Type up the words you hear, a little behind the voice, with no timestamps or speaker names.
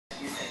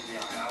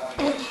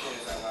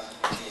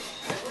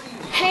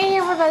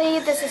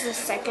everybody, this is the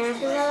second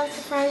episode of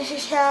the Frenchy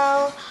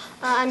show.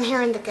 I'm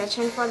here in the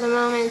kitchen for the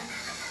moment,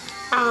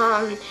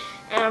 and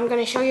I'm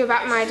gonna show you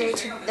about my day.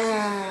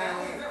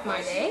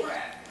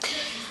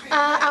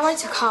 I went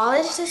to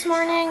college this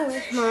morning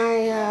with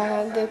my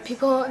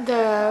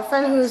the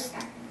friend who's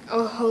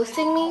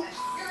hosting me.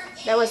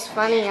 That was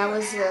funny. I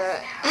was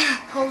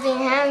holding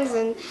hands,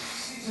 and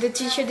the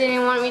teacher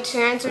didn't want me to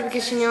answer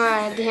because she knew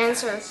I had the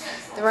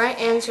right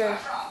answer.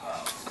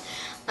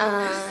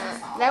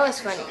 That was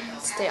funny,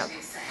 still.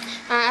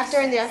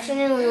 After in the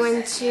afternoon, we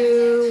went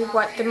to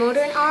the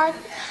Modern Art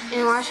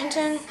in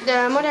Washington,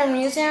 the Modern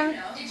Museum,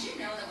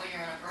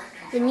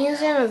 the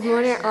Museum of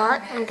Modern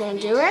Art. I'm gonna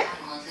do it.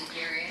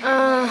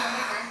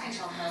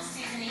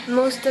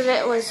 Most of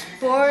it was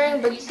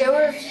boring, but there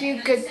were a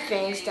few good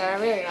things that I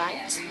really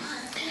liked.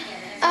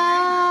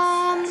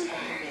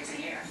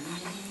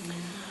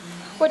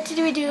 What did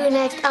we do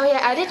next? Oh yeah,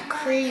 I did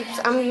crepes.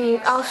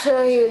 I'll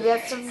show you.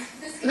 That's a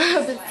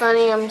bit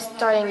funny. I'm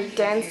starting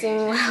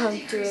dancing while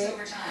I'm doing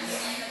it.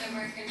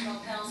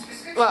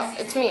 Well,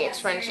 it's me. It's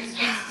Frenchy.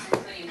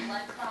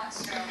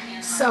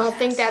 So I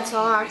think that's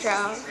all after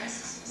I'll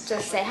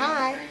just say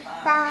hi.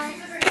 Bye.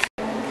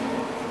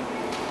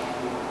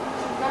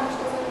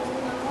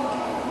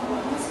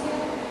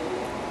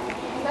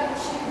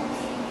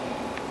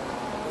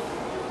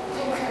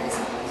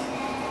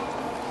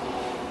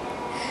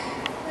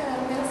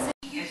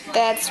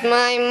 That's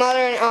my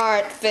modern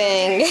art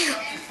thing.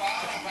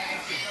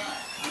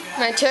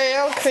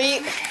 Material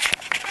creep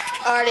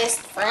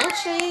artist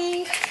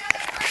Frenchy.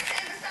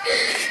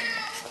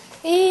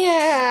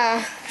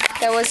 Yeah,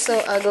 that was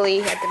so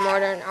ugly at the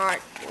Modern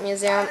Art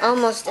Museum.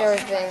 Almost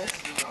everything.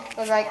 I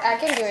was like, I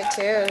can do it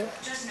too.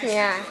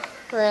 Yeah,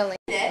 really.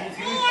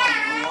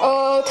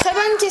 Oh, très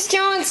bonne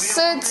question.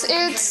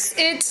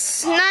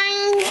 It's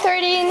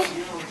 9:13.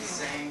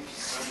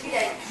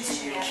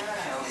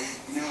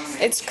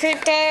 It's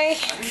crepe day.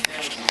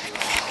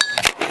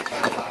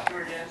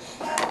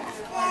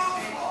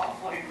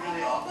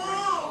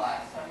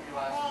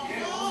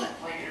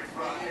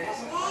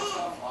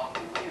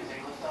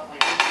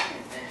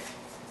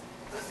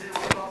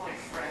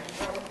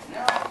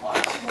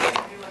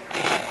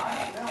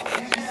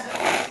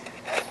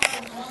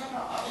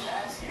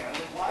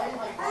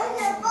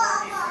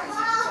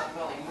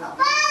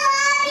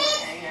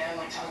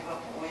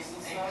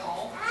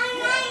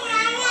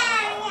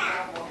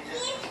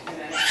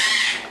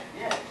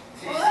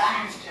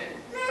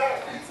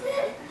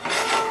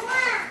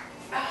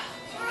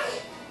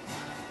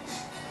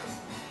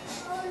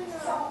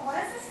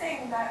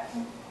 That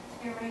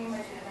you're bringing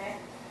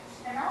legitimate.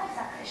 They're not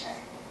exactly sure.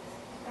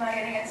 Am I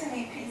gonna get to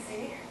meet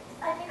PC?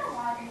 I think a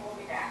lot of people will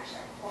be there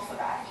actually. Well, for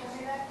that, you'll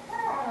be there? I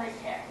don't really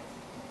care.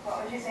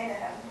 What would you say to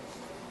him?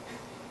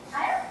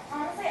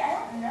 Honestly,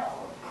 I don't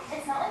know.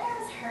 It's not like I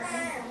was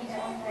hurting for he did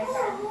what I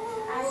said.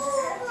 I was just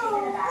kind of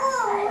taken aback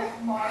that like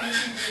Mom can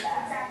do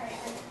that. Exactly.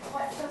 Like,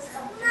 what's those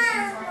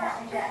competitions like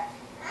that we get?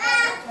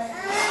 I don't like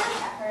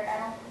effort.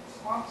 I don't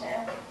want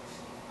to.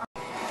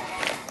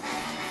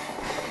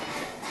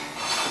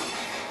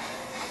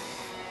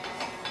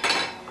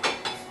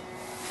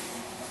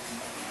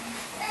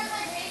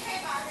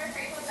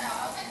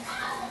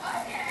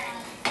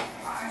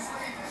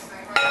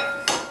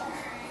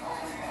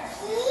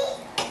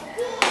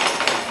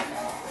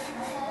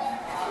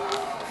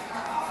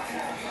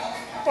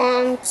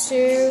 One,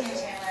 two,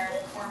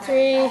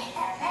 three,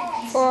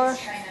 4,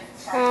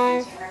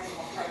 5,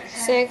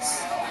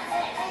 6,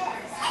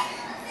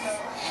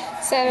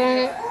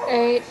 7,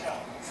 8,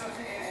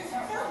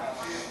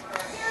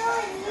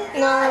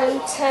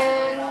 9,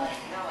 10,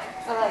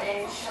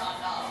 11.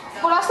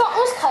 Pour l'instant,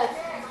 11 crêpes.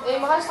 Et il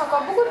me reste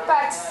encore beaucoup de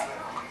pâtes.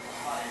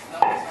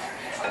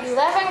 11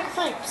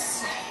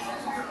 crepes.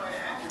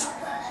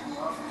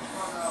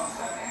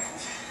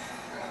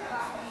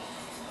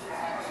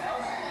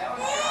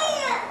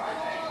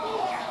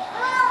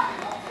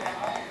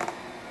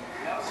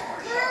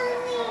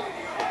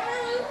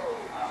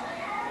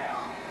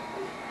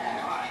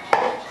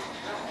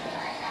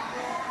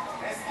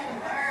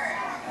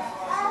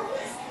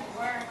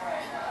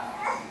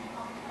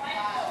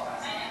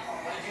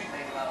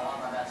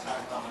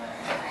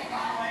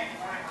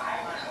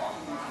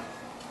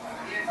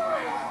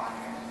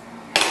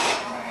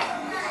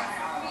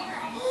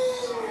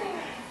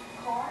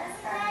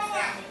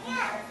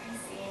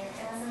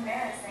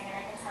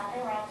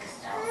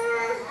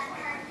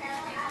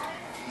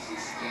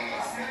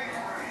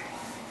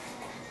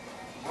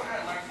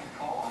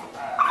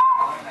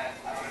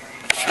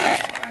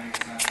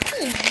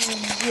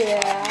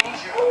 Yeah.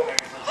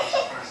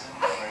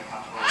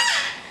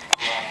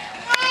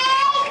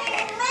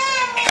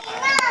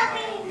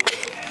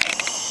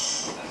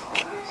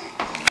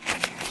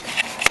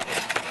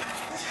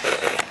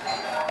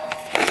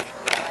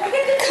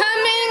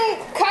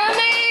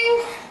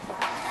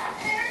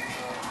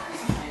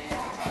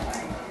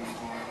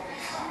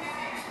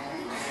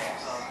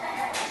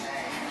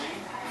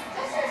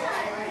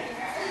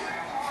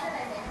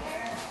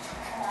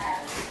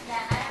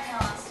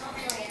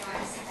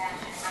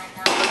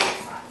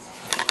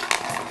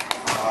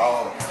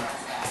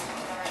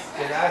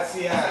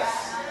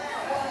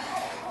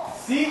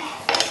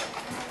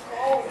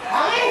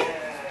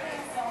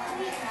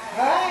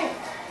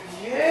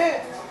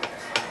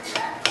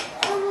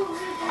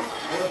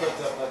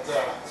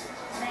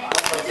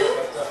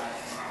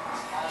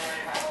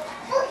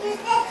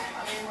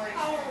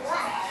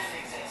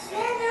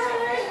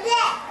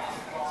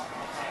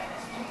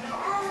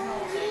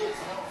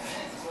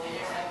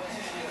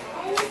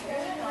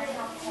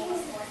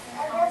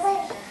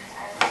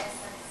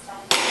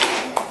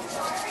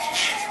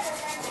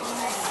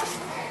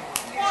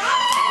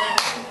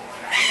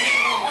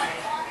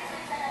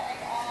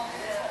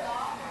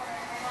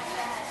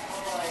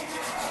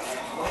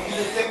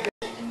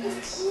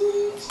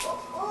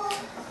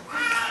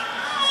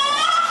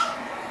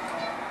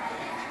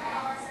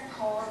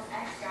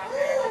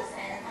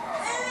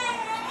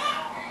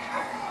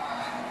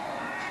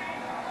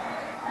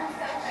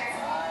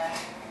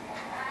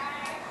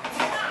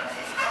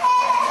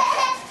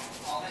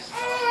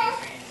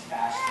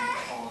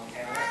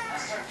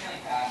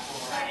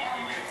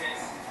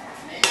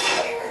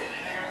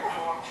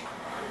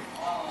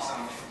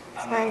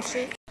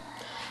 Frenchy.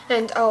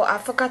 And oh, I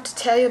forgot to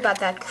tell you about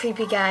that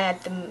creepy guy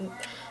at the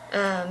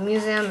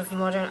Museum of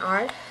Modern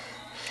Art.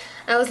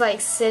 I was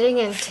like sitting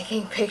and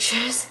taking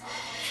pictures,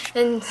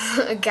 and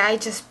a guy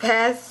just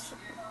passed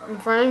in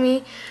front of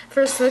me.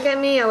 First look at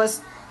me, I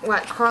was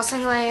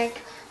crossing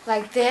like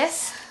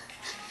this.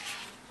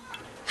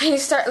 And he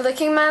started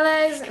licking my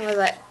legs, and I was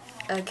like,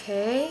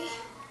 okay.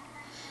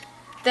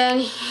 Then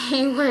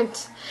he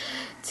went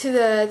to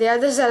the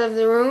other side of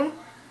the room,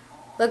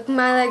 licked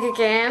my leg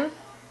again,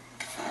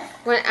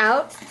 went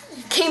out,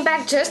 came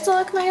back just to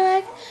lick my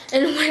leg,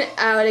 and went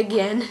out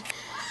again.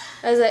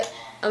 I was like,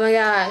 oh my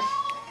god,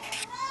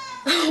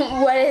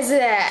 what is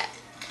that?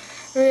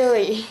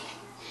 Really?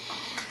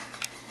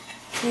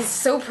 He's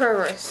so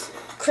perverse.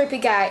 Creepy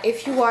guy,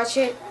 if you watch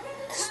it,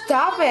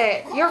 stop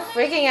it. You're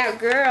freaking out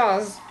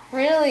girls.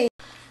 Really?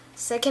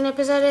 Second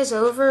episode is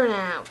over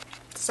now.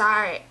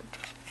 Sorry.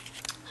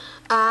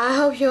 I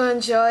hope you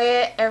enjoy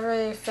it,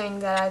 everything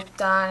that I've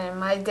done in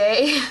my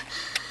day.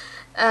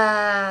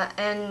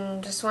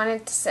 And just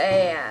wanted to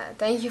say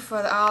thank you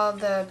for all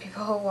the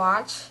people who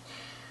watch.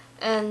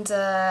 And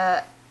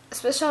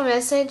special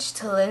message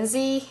to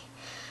Lindsay.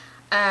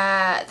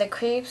 The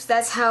crepes,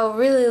 that's how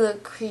really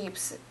look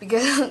crepes.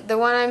 Because the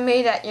one I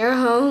made at your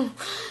home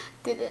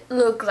didn't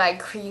look like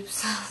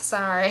crepes.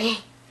 Sorry.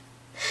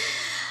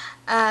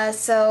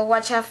 So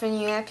watch out for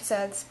new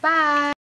episodes. Bye!